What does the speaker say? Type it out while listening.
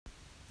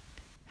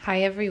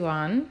Hi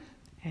everyone,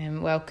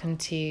 and welcome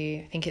to,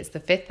 I think it's the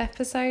 5th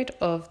episode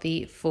of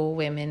the For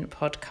Women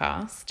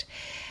podcast.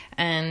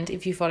 And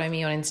if you follow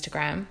me on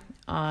Instagram,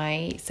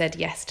 I said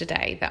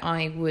yesterday that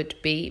I would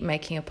be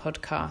making a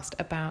podcast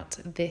about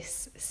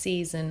this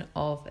season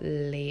of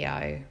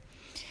Leo.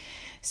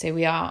 So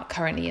we are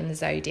currently in the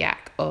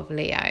zodiac of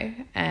Leo,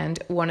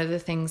 and one of the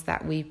things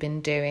that we've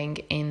been doing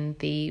in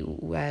the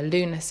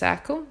lunar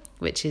circle,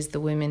 which is the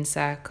women's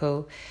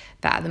circle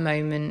that at the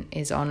moment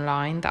is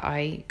online, that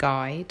I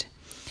guide,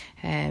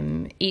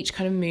 each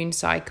kind of moon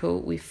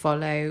cycle we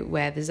follow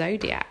where the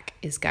zodiac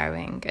is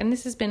going. And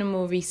this has been a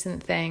more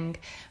recent thing,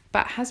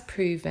 but has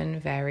proven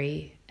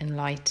very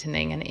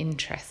enlightening and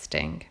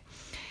interesting.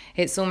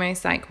 It's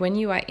almost like when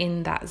you are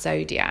in that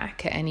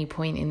zodiac at any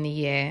point in the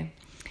year,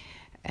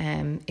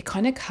 it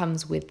kind of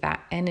comes with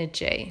that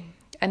energy,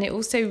 and it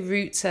also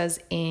roots us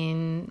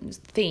in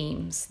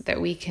themes that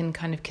we can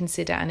kind of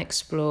consider and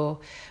explore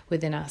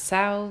within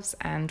ourselves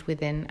and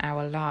within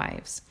our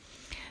lives.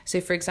 So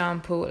for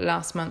example,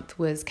 last month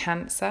was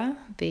Cancer,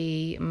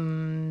 the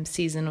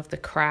season of the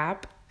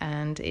crab,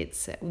 and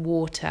it's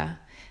water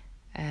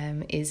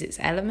is its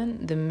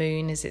element, the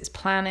moon is its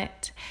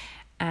planet,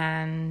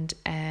 and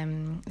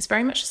it's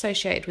very much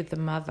associated with the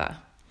mother.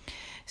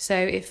 So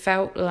it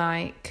felt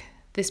like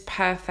this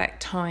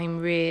perfect time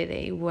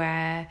really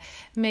where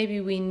maybe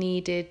we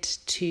needed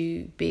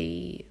to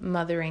be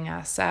mothering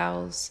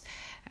ourselves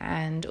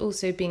and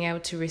also being able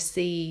to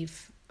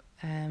receive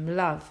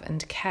love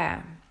and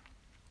care.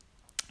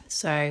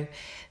 So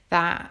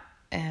that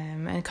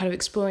and kind of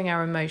exploring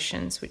our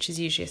emotions, which is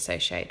usually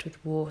associated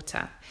with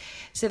water.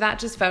 So that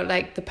just felt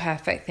like the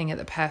perfect thing at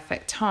the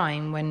perfect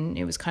time, when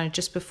it was kind of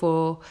just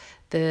before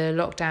the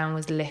lockdown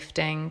was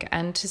lifting,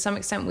 and to some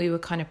extent we were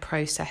kind of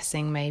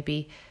processing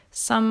maybe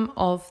some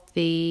of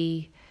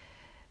the,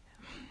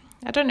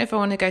 I don't know if I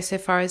want to go so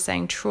far as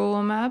saying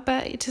trauma,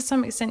 but to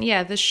some extent,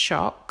 the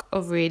shock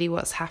of really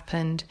what's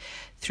happened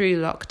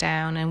through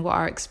lockdown and what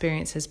our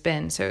experience has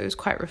been. So it was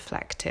quite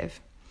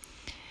reflective.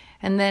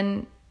 And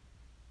then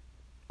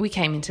we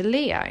came into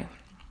Leo.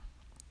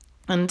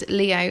 And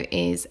Leo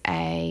is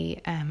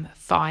a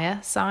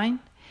fire sign.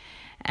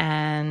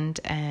 And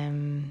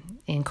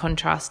in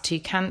contrast to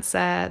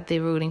Cancer, the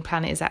ruling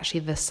planet is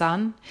actually the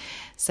sun.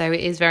 So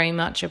it is very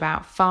much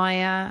about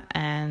fire,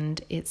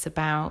 and it's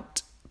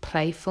about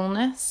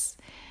playfulness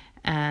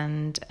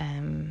and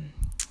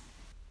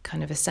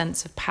kind of a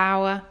sense of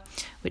power,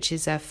 which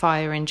is a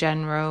fire in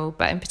general.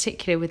 But in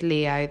particular with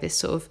Leo, this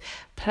sort of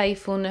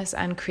playfulness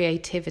and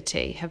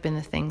creativity have been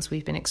the things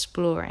we've been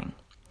exploring.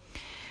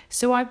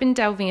 So I've been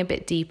delving a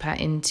bit deeper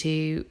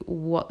into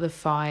what the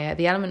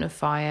element of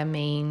fire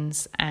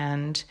means,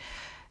 and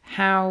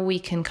how we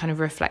can kind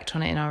of reflect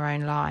on it in our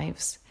own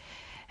lives.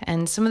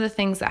 And some of the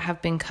things that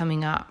have been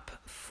coming up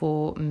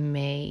for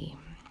me.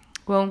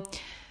 Well,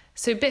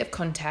 so a bit of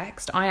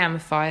context. I am a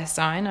fire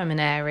sign. I'm an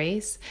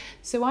Aries.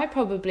 So I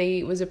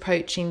probably was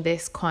approaching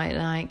this quite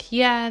like,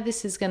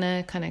 this is going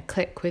to kind of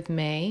click with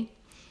me.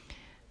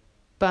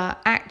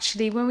 But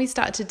actually, when we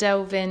started to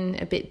delve in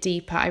a bit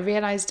deeper, I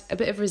realised a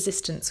bit of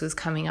resistance was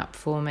coming up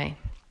for me.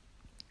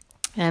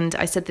 And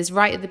I said this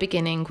right at the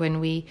beginning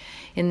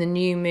in the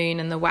new moon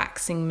and the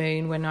waxing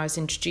moon, when I was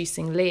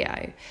introducing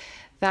Leo,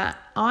 that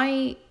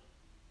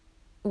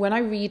when I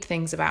read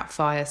things about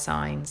fire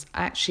signs,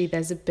 actually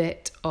there's a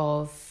bit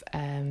of,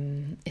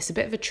 it's a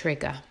bit of a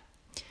trigger.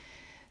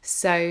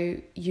 So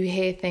you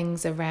hear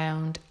things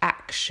around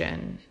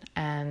action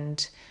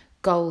and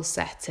goal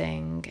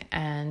setting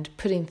and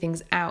putting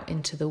things out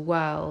into the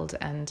world,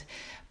 and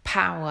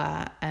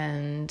power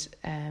and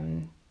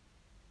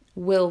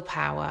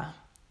willpower,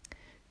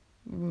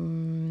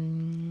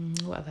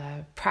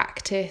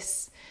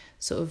 practice,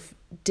 sort of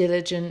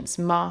diligence,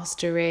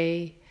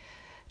 mastery,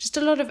 just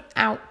a lot of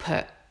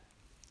output.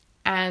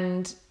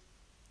 And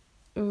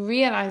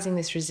realizing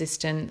this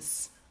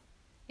resistance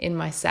in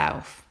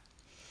myself,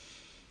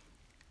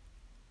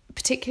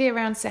 particularly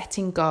around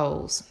setting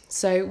goals.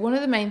 So one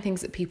of the main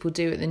things that people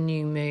do at the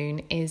new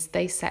moon is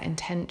they set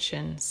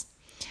intentions.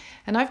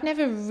 And I've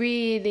never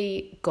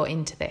really got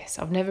into this.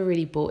 I've never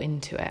really bought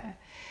into it.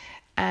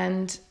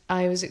 And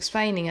I was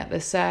explaining at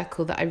the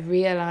circle that I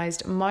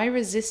realized my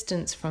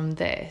resistance from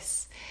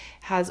this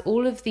has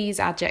all of these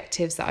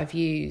adjectives that I've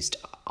used.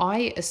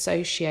 I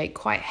associate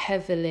quite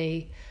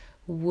heavily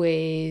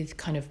with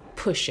kind of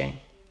pushing.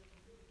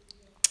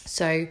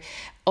 So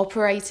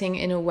operating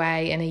in a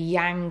way, in a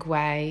yang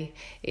way,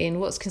 in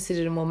what's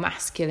considered a more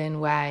masculine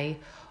way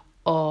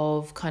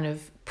of kind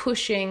of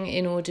pushing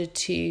in order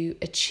to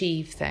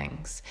achieve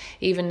things.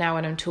 Even now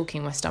when I'm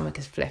talking, my stomach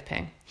is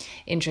flipping.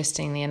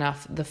 Interestingly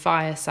enough, the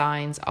fire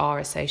signs are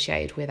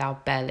associated with our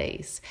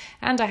bellies,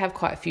 and I have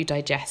quite a few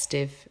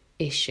digestive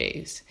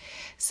issues.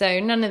 So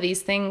none of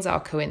these things are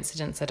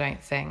coincidence, I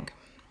don't think.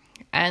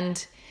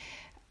 And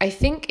I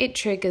think it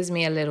triggers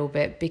me a little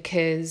bit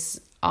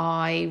because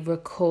I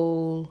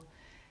recall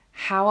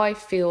how I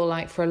feel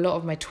like for a lot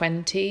of my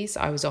 20s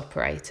I was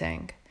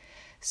operating.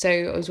 So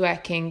I was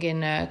working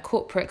in a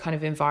corporate kind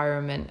of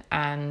environment,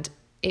 and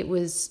it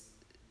was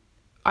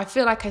I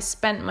feel like I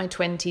spent my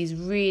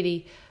 20s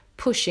really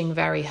pushing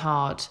very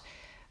hard,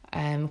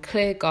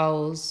 clear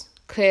goals,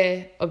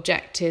 clear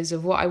objectives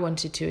of what I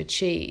wanted to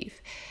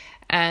achieve,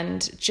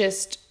 and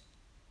just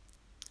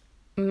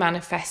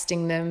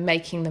manifesting them,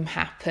 making them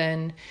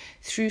happen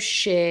through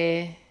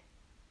sheer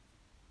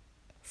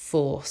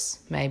force,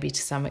 maybe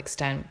to some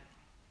extent.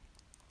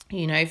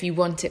 You know, if you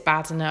want it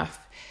bad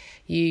enough,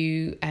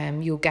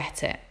 you'll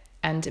get it,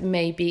 and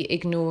maybe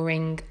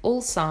ignoring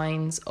all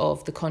signs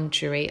of the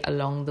contrary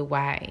along the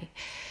way.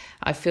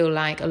 I feel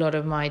like a lot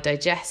of my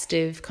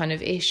digestive kind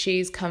of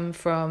issues come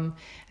from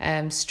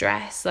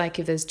stress. Like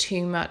if there's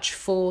too much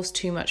force,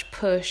 too much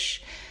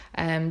push,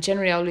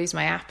 generally I'll lose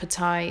my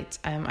appetite.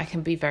 I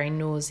can be very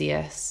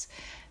nauseous,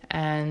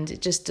 and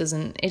it just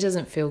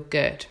doesn't feel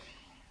good.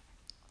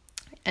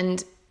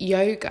 And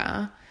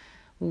yoga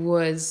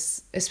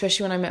was,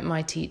 especially when I met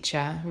my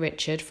teacher,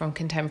 Richard, from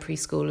Contemporary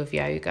School of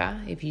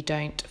Yoga. If you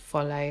don't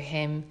follow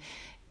him,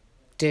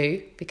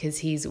 do, because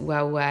he's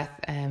well worth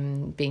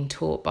being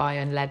taught by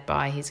and led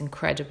by. He's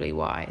incredibly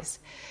wise.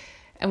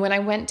 And when I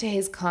went to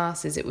his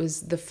classes, it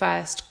was the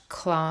first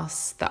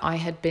class that I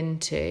had been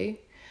to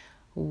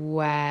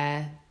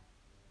where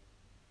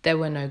there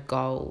were no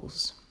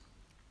goals.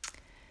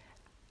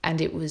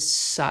 And it was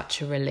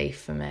such a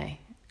relief for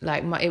me.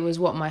 Like it was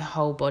what my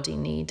whole body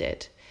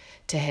needed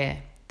to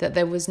hear. That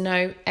there was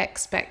no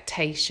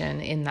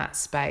expectation in that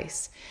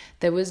space.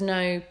 There was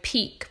no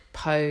peak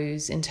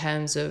pose in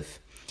terms of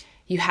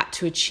you had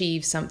to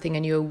achieve something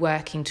and you were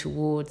working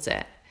towards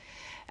it.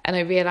 And I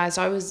realised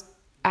I was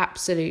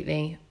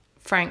absolutely,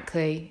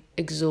 frankly,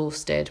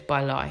 exhausted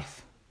by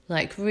life.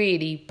 Like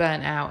really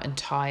burnt out and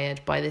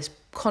tired by this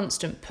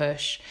constant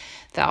push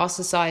that our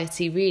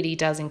society really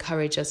does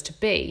encourage us to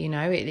be. You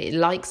know, it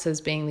likes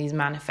us being these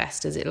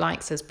manifestors. It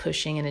likes us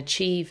pushing and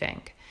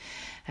achieving.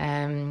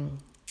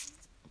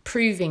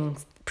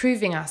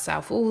 Proving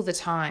ourselves all the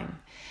time,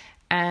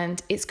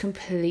 and it's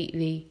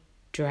completely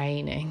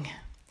draining.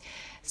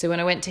 So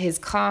when I went to his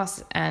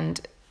class, and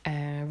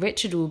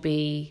Richard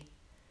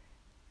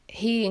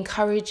he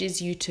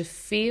encourages you to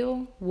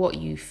feel what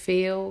you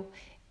feel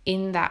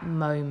in that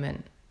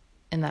moment,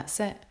 and that's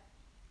it.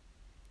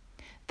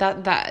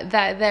 That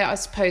I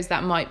suppose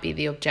that might be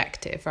the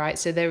objective, right?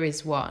 So there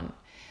is one,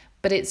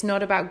 but it's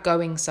not about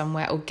going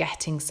somewhere or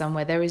getting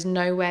somewhere. There is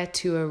nowhere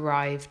to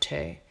arrive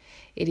to.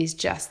 It is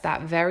just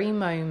that very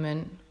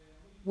moment.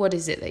 What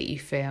is it that you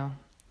feel?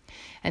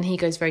 And he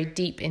goes very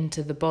deep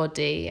into the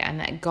body, and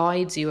that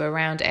guides you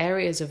around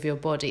areas of your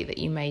body that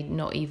you may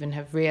not even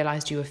have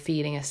realized you were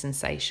feeling a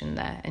sensation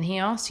there. And he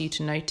asks you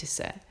to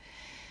notice it.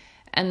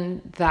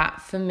 And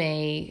that for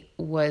me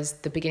was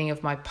the beginning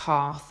of my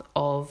path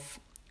of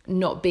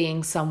not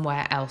being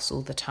somewhere else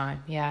all the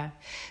time. Yeah.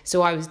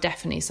 So I was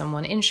definitely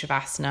someone in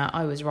Shavasana.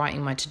 I was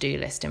writing my to-do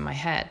list in my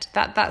head.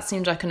 That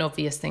seemed like an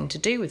obvious thing to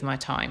do with my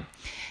time.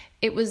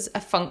 It was a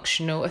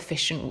functional,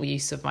 efficient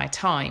use of my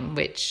time,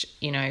 which,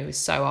 you know, is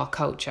so our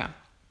culture.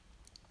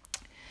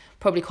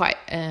 Probably quite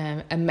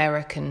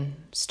American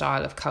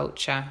style of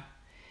culture,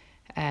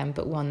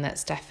 but one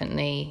that's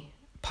definitely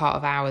part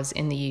of ours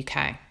in the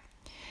UK.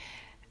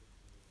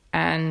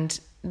 And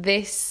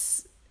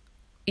this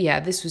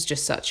was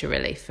just such a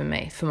relief for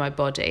me, for my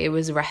body. It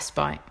was a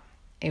respite.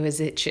 It was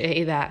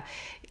literally that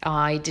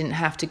I didn't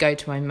have to go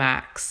to my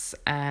max,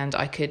 and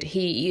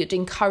he'd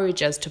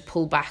encourage us to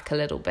pull back a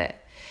little bit,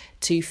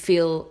 to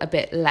feel a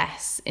bit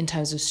less in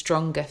terms of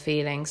stronger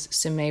feelings,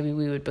 so maybe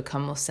we would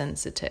become more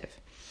sensitive.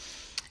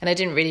 And I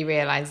didn't really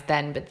realise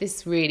then, but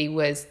this really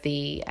was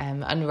the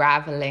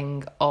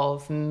unravelling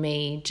of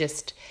me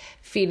just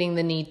feeling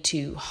the need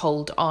to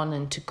hold on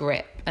and to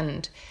grip.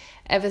 And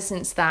ever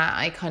since that,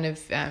 I kind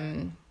of,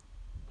 I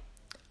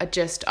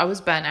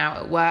was burnt out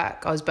at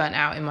work. I was burnt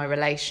out in my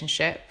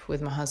relationship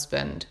with my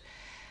husband,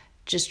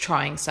 just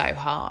trying so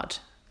hard,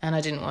 and I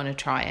didn't want to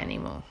try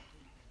anymore.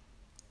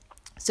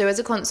 So as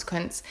a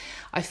consequence,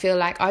 I feel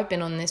like I've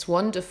been on this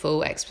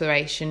wonderful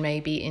exploration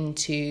maybe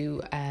into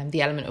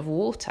the element of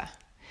water.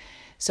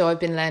 So I've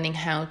been learning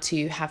how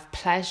to have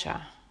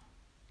pleasure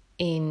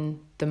in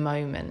the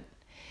moment,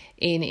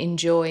 in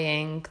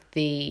enjoying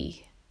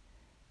the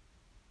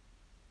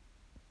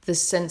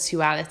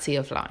sensuality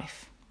of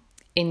life,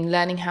 in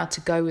learning how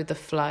to go with the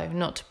flow,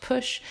 not to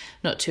push,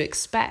 not to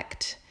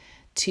expect,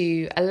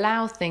 to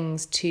allow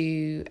things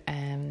to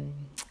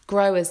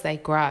grow as they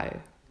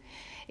grow,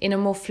 in a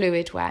more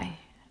fluid way.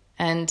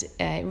 And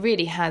it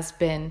really has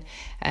been,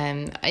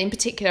 in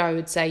particular, I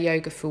would say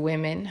yoga for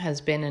women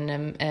has been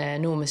an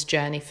enormous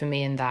journey for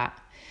me in that.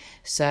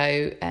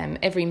 So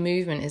every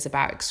movement is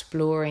about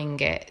exploring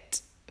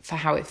it for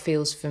how it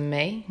feels for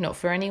me, not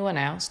for anyone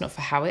else, not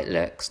for how it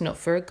looks, not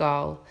for a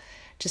goal,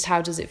 just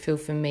how does it feel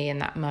for me in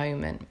that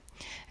moment.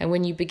 And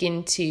when you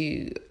begin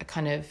to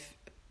kind of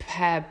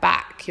pare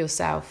back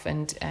yourself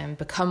and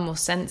become more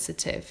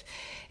sensitive,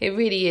 it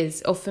really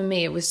is, or for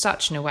me, it was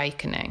such an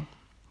awakening,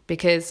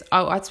 because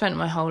I'd spent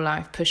my whole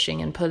life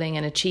pushing and pulling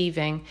and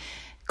achieving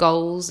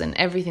goals and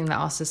everything that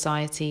our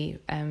society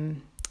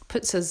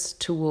puts us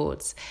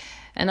towards.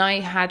 And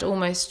I had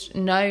almost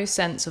no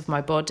sense of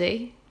my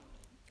body.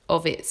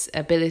 of its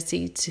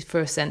ability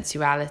for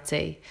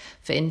sensuality,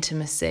 for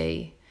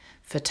intimacy,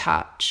 for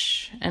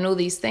touch, and all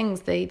these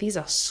things, these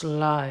are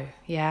slow,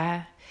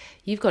 yeah?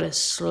 You've got to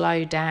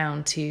slow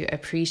down to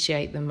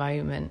appreciate the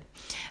moment.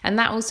 And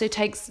that also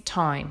takes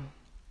time.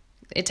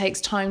 It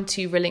takes time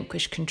to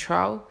relinquish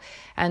control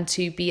and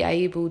to be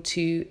able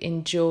to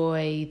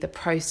enjoy the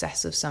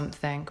process of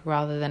something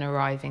rather than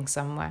arriving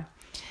somewhere.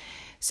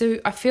 So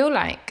I feel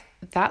like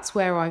that's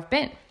where I've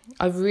been.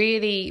 I've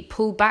really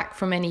pulled back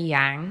from any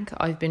yang.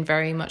 I've been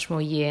very much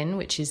more yin,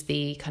 which is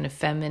the kind of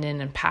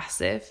feminine and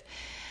passive.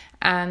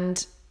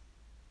 And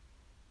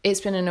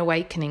it's been an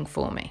awakening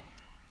for me.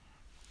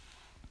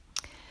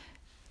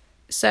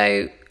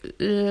 So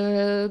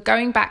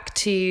going back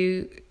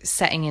to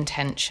setting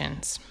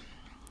intentions,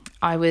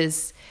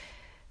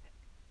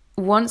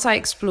 once I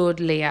explored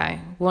Leo,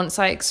 once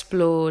I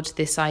explored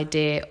this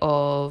idea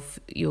of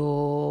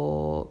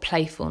your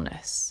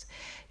playfulness,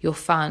 your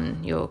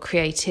fun, your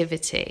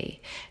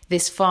creativity,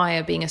 this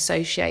fire being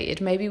associated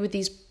maybe with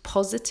these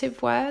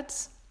positive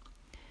words,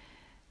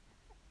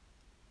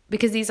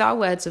 because these are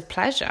words of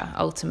pleasure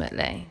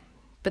ultimately,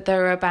 but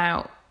they're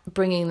about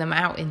bringing them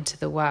out into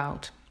the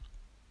world.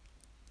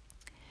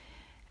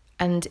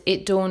 And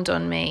it dawned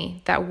on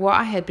me that what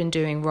I had been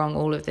doing wrong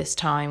all of this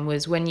time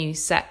was when you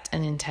set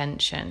an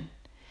intention,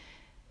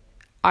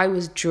 I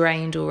was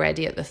drained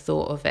already at the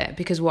thought of it,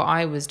 because what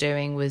I was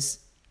doing was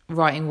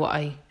writing what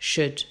I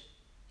should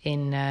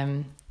in,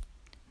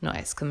 not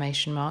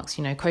exclamation marks,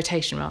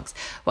 quotation marks,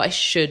 what I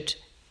should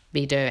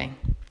be doing.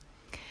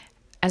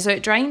 And so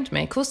it drained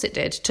me. Of course it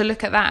did. To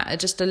look at that,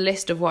 just a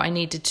list of what I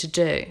needed to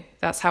do,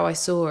 that's how I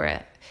saw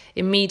it,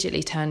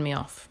 immediately turned me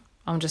off.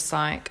 I'm just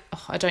like,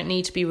 I don't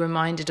need to be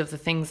reminded of the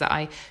things that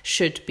I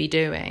should be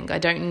doing. I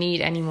don't need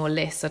any more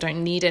lists. I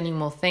don't need any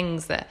more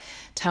things that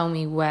tell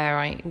me what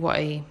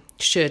I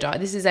should.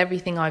 This is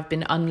everything I've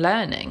been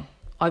unlearning.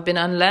 I've been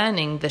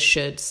unlearning the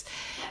shoulds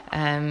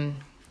and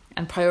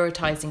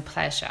prioritizing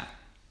pleasure.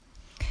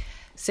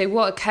 So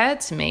what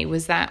occurred to me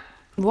was that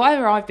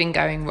where I've been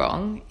going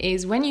wrong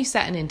is when you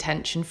set an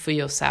intention for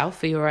yourself,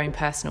 for your own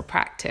personal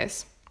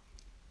practice,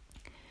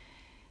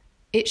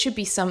 it should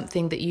be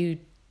something that you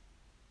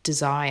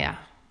desire,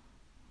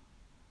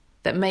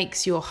 that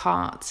makes your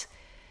heart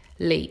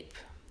leap,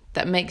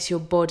 that makes your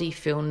body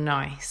feel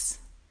nice.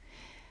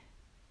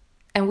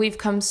 And we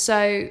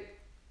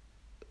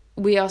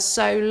are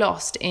so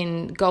lost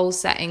in goal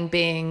setting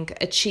being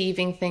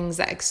achieving things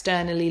that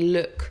externally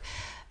look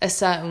a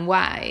certain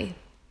way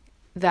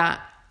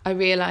that I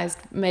realized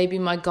maybe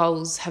my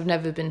goals have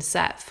never been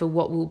set for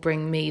what will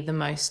bring me the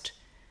most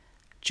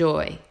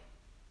joy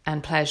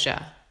and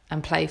pleasure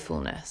and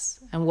playfulness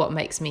and what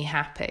makes me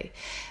happy.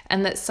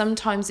 And that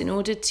sometimes in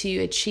order to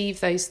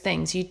achieve those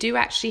things, you do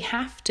actually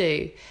have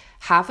to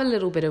have a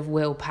little bit of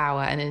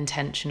willpower and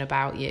intention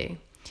about you.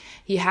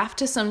 You have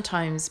to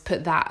sometimes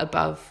put that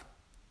above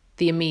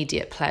the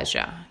immediate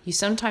pleasure. You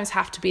sometimes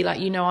have to be like,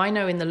 I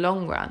know in the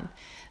long run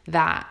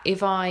that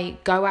if I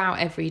go out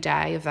every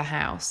day of the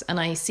house and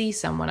I see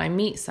someone, I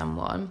meet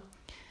someone,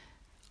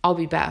 I'll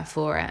be better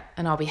for it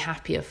and I'll be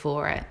happier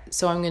for it.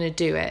 So I'm going to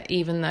do it,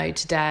 even though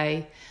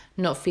today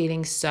not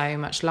feeling so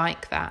much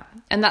like that.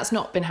 And that's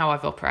not been how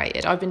I've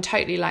operated. I've been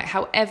totally like,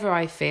 however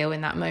I feel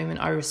in that moment,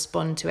 I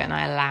respond to it and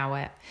I allow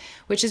it,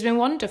 which has been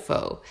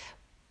wonderful.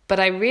 But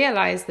I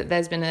realized that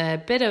there's been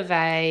a bit of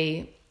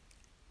a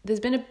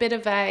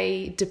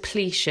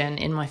depletion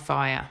in my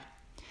fire,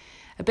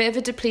 a bit of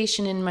a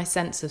depletion in my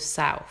sense of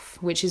self,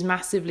 which is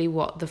massively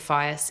what the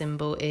fire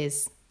symbol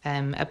is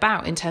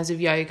about in terms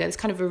of yoga. This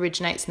kind of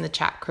originates in the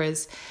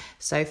chakras.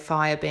 So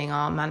fire being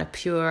our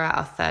Manipura,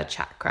 our third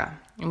chakra.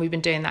 And we've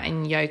been doing that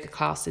in yoga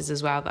classes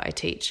as well that I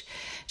teach.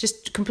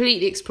 Just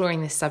completely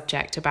exploring this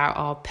subject about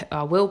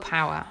our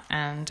willpower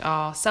and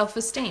our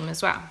self-esteem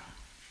as well.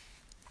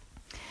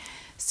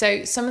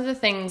 So some of the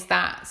things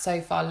that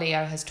so far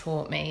Leo has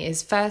taught me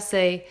is,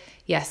 firstly,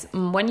 yes,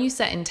 when you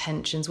set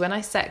intentions, when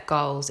I set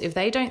goals, if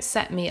they don't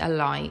set me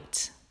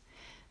alight,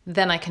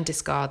 then I can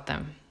discard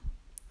them.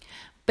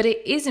 But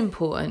it is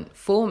important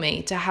for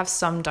me to have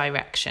some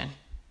direction,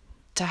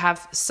 to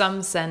have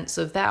some sense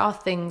of there are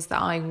things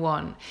that I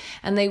want,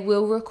 and they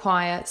will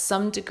require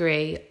some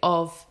degree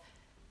of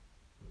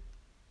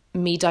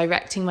me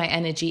directing my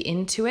energy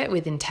into it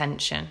with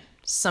intention.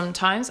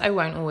 Sometimes I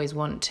won't always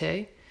want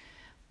to,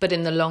 but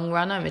in the long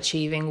run, I'm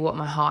achieving what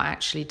my heart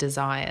actually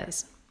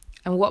desires.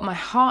 And what my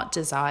heart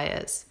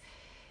desires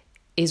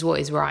is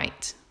what is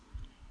right.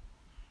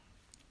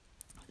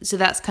 So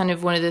that's kind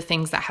of one of the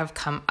things that have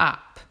come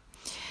up.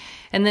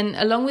 And then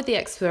along with the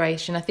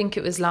exploration, I think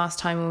it was last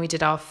time when we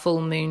did our full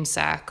moon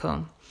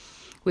circle,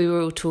 we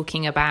were all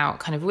talking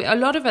about a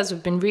lot of us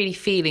have been really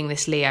feeling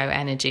this Leo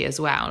energy as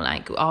well.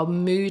 Like our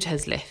mood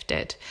has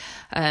lifted.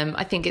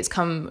 I think it's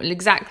come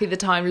exactly the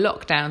time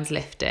lockdown's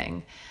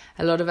lifting.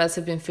 A lot of us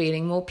have been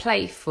feeling more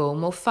playful,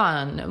 more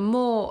fun,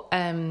 more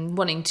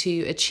wanting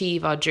to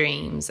achieve our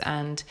dreams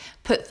and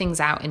put things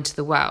out into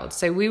the world.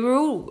 So we were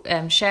all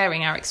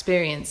sharing our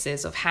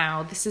experiences of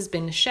how this has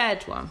been a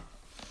shared one.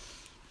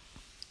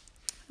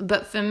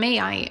 But for me,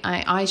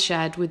 I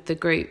shared with the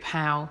group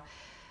how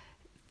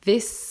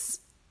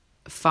this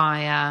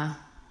fire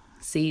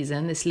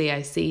season, this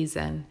Leo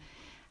season,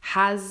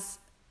 has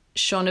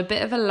shone a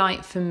bit of a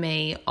light for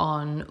me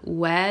on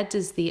where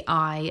does the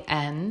I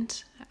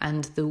end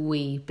and the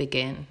we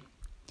begin.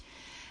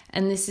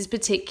 And this is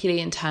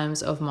particularly in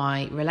terms of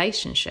my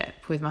relationship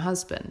with my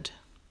husband.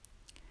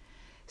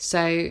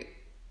 So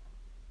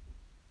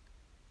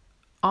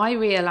I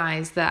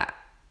realised that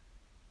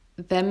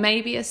there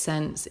may be a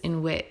sense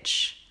in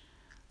which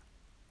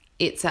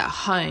it's at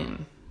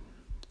home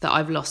that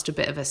I've lost a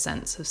bit of a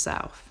sense of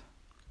self.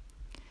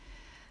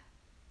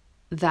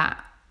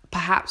 That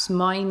perhaps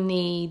my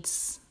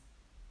needs,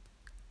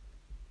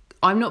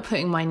 I'm not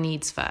putting my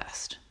needs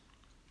first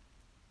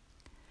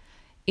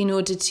in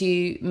order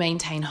to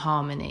maintain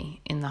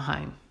harmony in the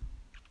home.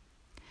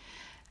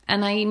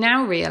 And I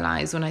now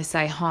realise when I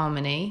say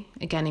harmony,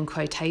 again in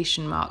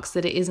quotation marks,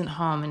 that it isn't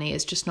harmony,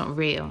 it's just not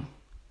real.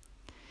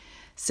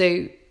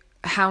 So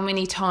how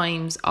many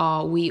times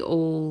are we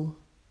all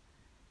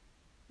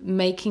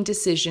making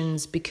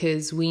decisions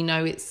because we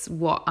know it's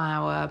what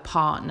our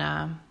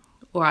partner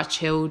or our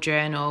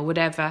children or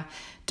whatever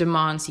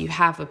demands you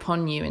have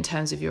upon you in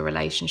terms of your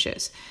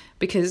relationships,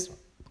 because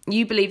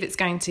you believe it's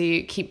going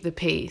to keep the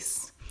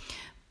peace.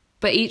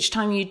 But each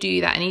time you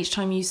do that, and each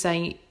time you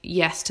say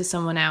yes to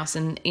someone else,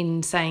 and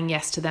in saying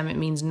yes to them it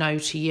means no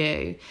to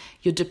you,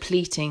 you're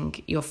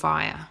depleting your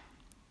fire.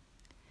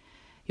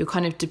 You're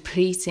kind of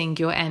depleting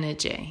your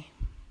energy.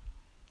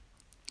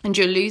 And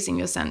you're losing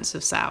your sense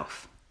of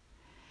self.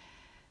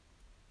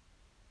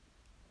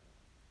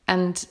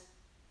 And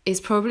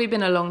it's probably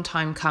been a long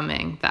time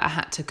coming that I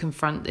had to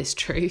confront this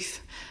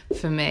truth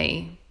for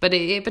me. But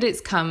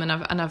it's come,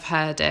 and I've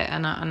heard it,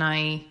 and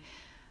I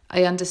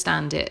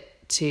understand it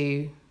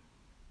to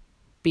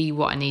be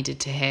what I needed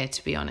to hear,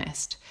 to be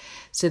honest.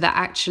 So that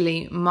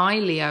actually my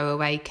Leo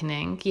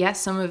awakening, yes,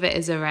 some of it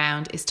is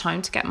around, it's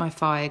time to get my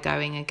fire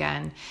going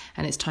again,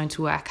 and it's time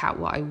to work out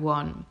what I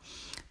want.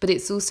 But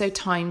it's also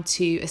time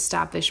to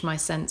establish my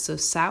sense of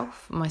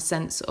self, my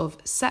sense of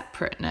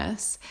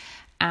separateness,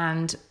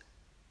 and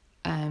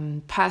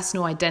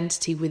personal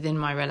identity within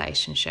my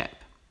relationship,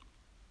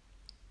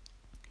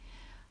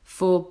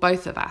 for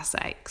both of our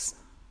sakes.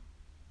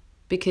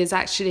 Because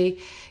actually,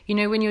 you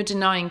know, when you're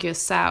denying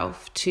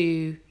yourself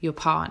to your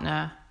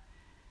partner,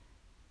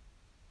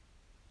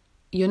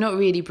 you're not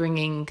really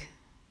bringing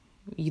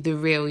the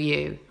real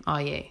you,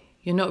 are you?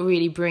 You're not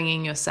really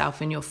bringing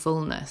yourself in your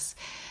fullness.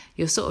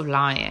 You're sort of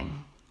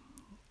lying.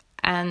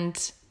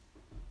 And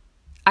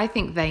I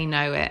think they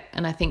know it,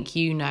 and I think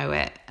you know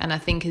it. And I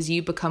think as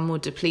you become more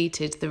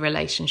depleted, the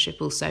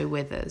relationship also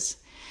withers.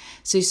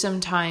 So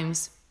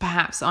sometimes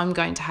perhaps I'm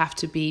going to have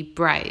to be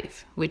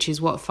brave, which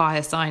is what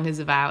fire sign is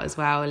about as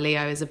well.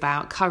 Leo is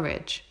about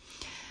courage.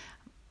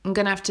 I'm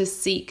going to have to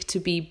seek to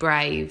be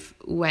brave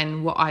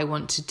when what I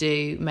want to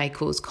do may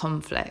cause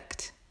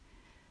conflict.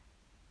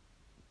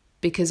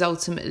 Because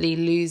ultimately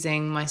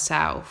losing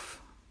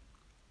myself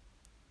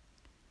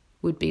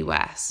would be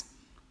worse.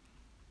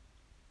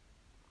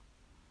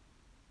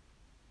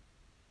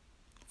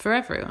 For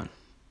everyone.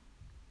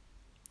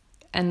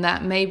 And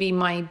that maybe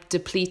my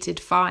depleted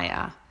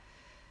fire,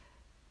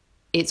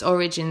 its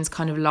origins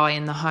kind of lie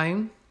in the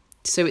home.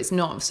 So it's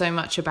not so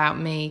much about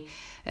me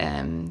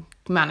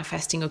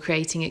manifesting or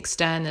creating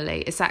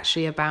externally. It's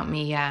actually about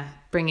me,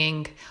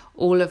 bringing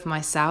all of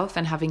myself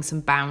and having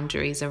some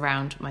boundaries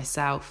around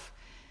myself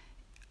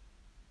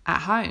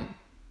at home.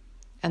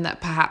 And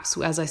that perhaps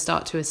as I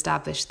start to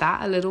establish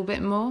that a little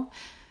bit more,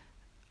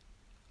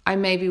 I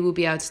maybe will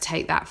be able to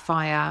take that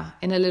fire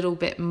in a little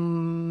bit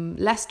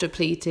less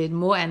depleted,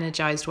 more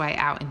energized way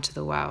out into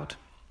the world.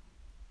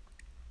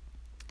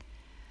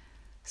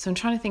 So I'm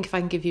trying to think if I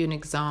can give you an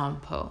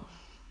example.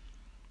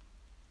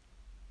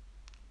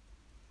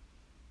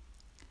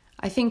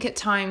 I think at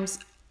times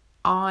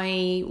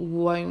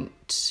there'll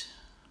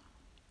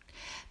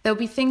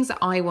be things that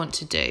I want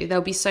to do.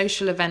 There'll be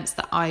social events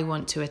that I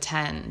want to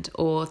attend,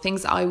 or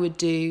things that I would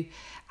do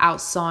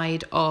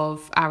outside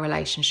of our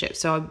relationship.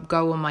 So I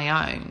go on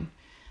my own.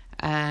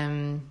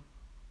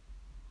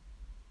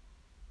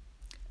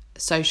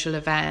 Social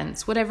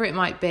events, whatever it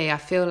might be. I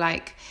feel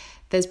like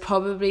there's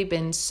probably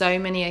been so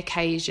many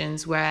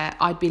occasions where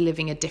I'd be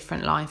living a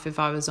different life if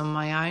I was on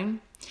my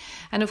own.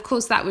 And of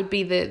course that would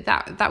be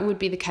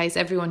the case.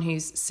 Everyone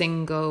who's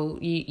single,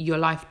 your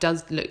life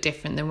does look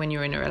different than when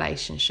you're in a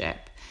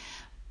relationship.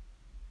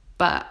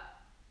 But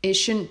it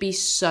shouldn't be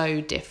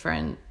so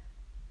different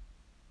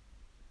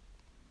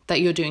that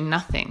you're doing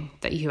nothing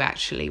that you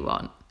actually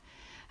want.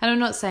 And I'm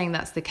not saying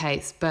that's the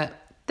case, but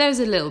there's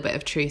a little bit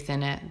of truth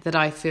in it that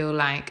I feel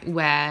like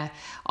where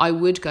I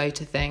would go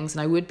to things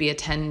and I would be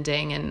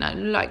attending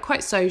and like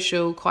quite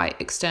social, quite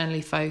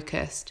externally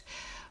focused,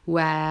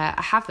 where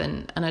I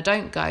haven't and I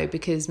don't go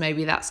because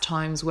maybe that's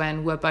times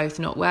when we're both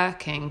not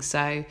working.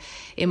 So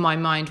in my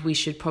mind, we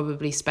should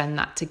probably spend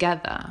that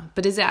together.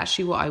 But is it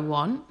actually what I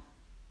want?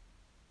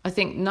 I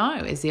think no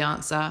is the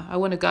answer. I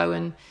want to go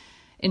and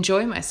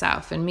enjoy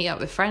myself and meet up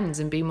with friends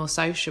and be more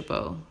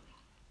sociable.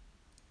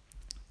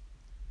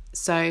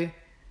 So I'm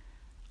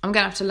going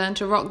to have to learn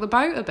to rock the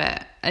boat a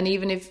bit. And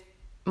even if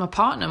my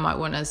partner might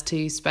want us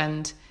to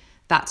spend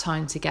that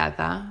time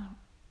together,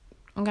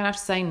 I'm going to have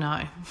to say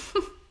no.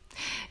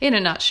 In a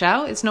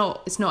nutshell, it's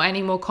not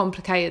any more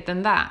complicated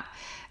than that.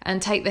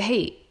 And take the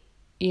heat.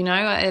 You know,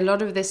 a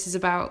lot of this is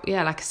about,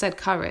 like I said,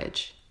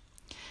 courage.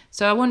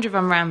 So I wonder if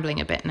I'm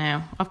rambling a bit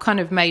now. I've kind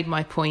of made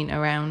my point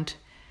around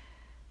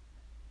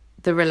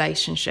the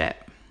relationship.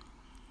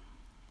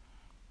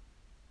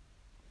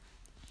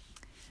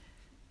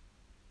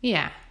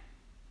 Yeah.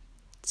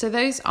 So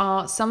those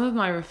are some of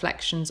my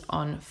reflections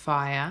on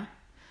fire,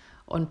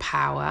 on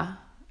power,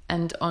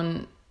 and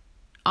on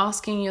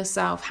asking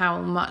yourself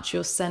how much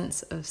your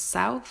sense of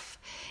self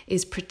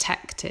is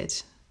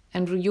protected.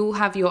 And you'll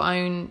have your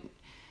own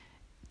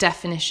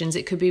definitions.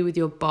 It could be with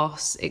your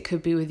boss, it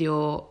could be with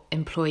your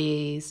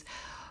employees,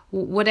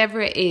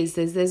 whatever it is.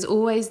 There's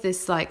always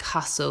this like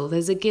hustle.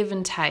 There's a give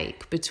and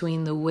take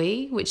between the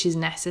we, which is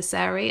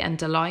necessary and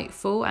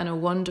delightful and a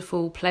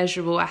wonderful,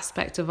 pleasurable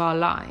aspect of our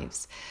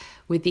lives,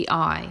 with the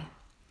I.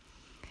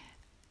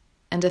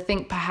 And I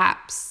think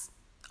perhaps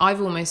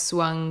I've almost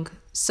swung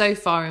so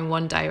far in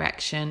one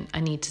direction,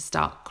 I need to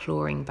start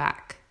clawing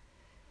back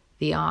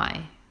the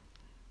I.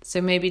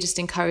 So maybe just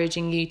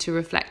encouraging you to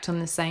reflect on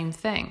the same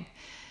thing.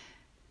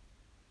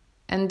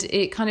 And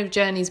it kind of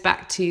journeys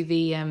back to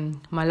the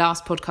my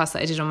last podcast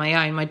that I did on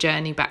my own, my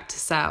journey back to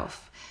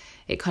self.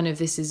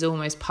 This is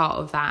almost part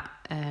of that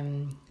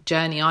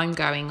journey I'm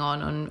going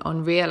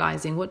on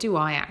realising, what do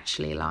I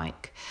actually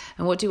like?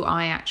 And what do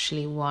I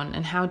actually want?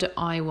 And how do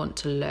I want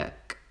to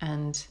look?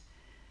 And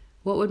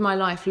what would my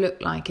life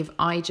look like if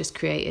I just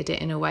created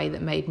it in a way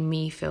that made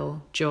me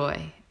feel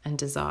joy and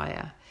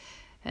desire?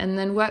 And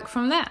then work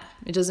from there.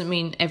 It doesn't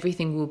mean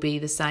everything will be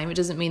the same. It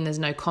doesn't mean there's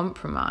no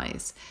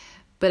compromise.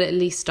 But at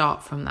least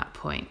start from that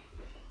point.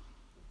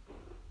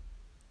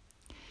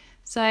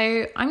 So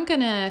I'm going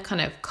to kind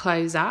of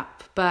close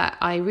up, but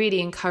I really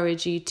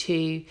encourage you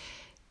to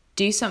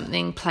do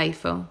something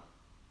playful.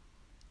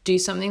 Do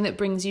something that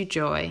brings you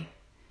joy.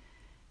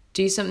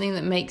 Do something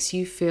that makes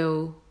you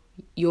feel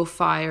your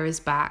fire is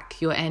back,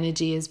 your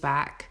energy is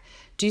back.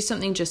 Do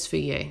something just for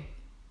you.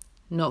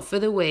 Not for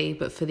the we,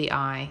 but for the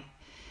I.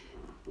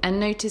 And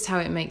notice how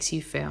it makes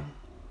you feel.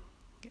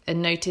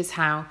 And notice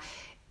how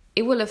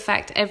it will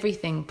affect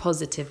everything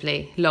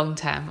positively long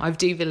term, I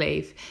do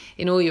believe,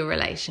 in all your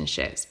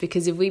relationships.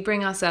 Because if we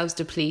bring ourselves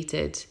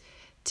depleted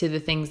to the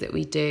things that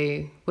we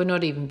do, we're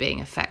not even being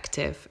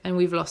effective and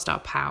we've lost our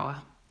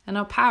power. And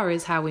our power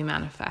is how we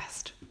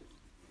manifest.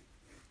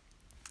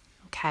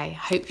 Okay,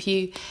 hope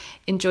you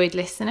enjoyed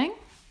listening,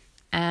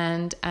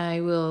 and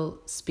I will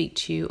speak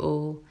to you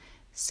all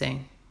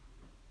soon.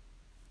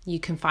 You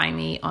can find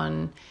me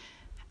on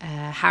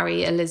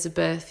Harry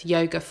Elizabeth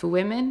Yoga for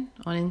Women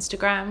on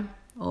Instagram,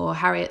 or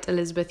Harriet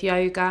Elizabeth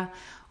Yoga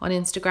on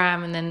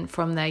Instagram, and then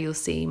from there you'll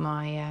see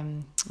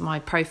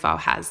my profile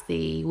has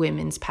the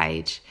women's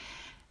page.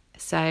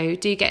 So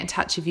do get in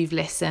touch if you've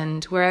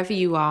listened. Wherever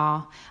you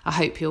are, I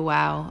hope you're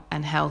well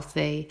and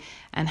healthy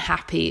and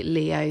happy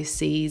Leo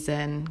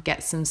season.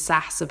 Get some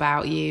sass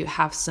about you,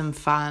 have some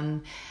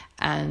fun,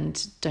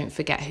 and don't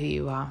forget who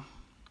you are.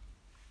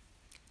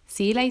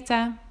 See you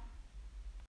later.